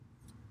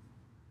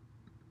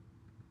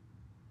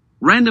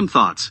Random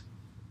thoughts.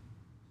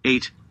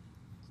 8.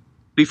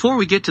 Before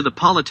we get to the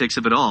politics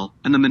of it all,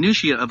 and the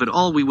minutiae of it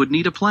all, we would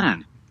need a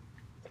plan.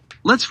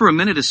 Let's for a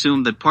minute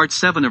assume that part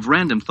 7 of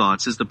Random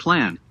Thoughts is the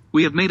plan.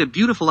 We have made a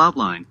beautiful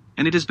outline,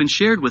 and it has been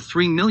shared with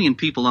 3 million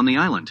people on the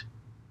island.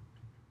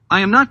 I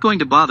am not going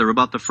to bother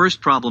about the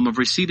first problem of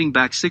receiving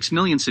back 6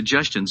 million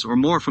suggestions or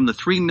more from the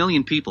 3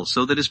 million people,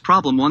 so that is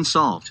problem 1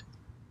 solved.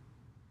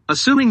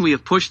 Assuming we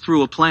have pushed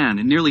through a plan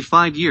and nearly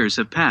 5 years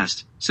have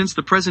passed since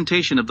the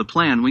presentation of the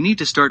plan, we need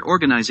to start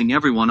organizing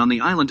everyone on the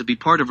island to be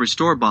part of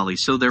Restore Bali,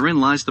 so therein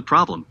lies the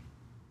problem.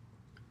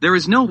 There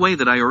is no way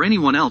that I or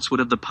anyone else would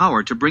have the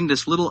power to bring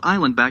this little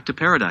island back to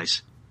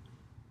paradise.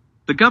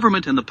 The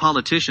government and the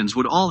politicians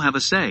would all have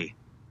a say.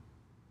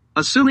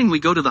 Assuming we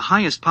go to the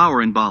highest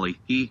power in Bali,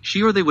 he,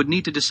 she or they would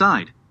need to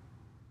decide.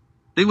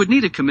 They would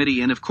need a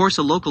committee and of course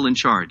a local in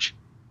charge.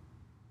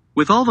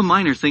 With all the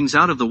minor things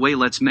out of the way,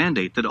 let's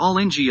mandate that all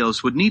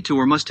NGOs would need to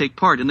or must take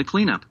part in the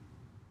cleanup.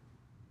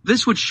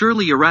 This would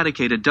surely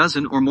eradicate a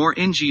dozen or more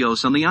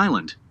NGOs on the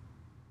island.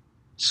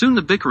 Soon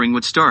the bickering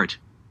would start.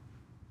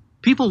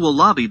 People will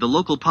lobby the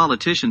local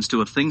politicians to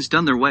have things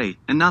done their way,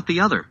 and not the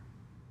other.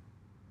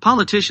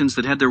 Politicians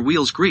that had their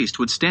wheels greased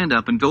would stand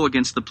up and go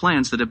against the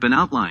plans that have been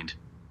outlined.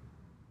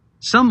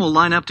 Some will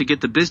line up to get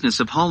the business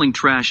of hauling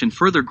trash, and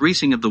further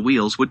greasing of the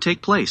wheels would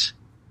take place.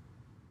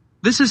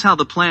 This is how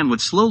the plan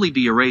would slowly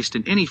be erased,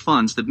 and any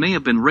funds that may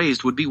have been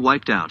raised would be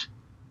wiped out.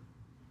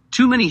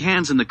 Too many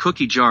hands in the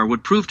cookie jar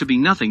would prove to be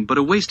nothing but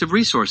a waste of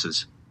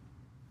resources.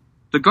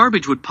 The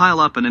garbage would pile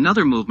up, and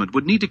another movement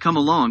would need to come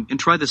along and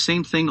try the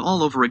same thing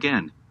all over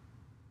again.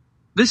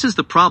 This is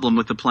the problem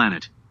with the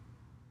planet.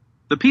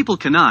 The people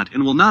cannot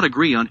and will not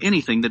agree on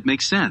anything that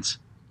makes sense.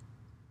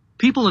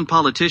 People and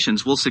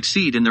politicians will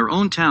succeed in their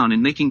own town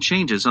in making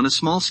changes on a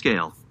small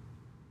scale.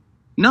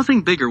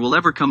 Nothing bigger will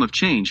ever come of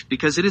change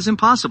because it is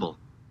impossible.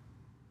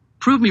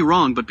 Prove me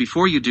wrong, but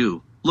before you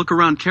do, look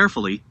around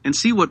carefully and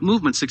see what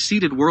movement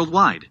succeeded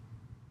worldwide.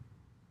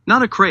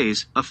 Not a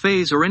craze, a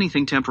phase, or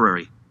anything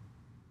temporary.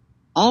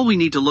 All we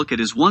need to look at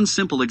is one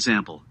simple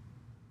example.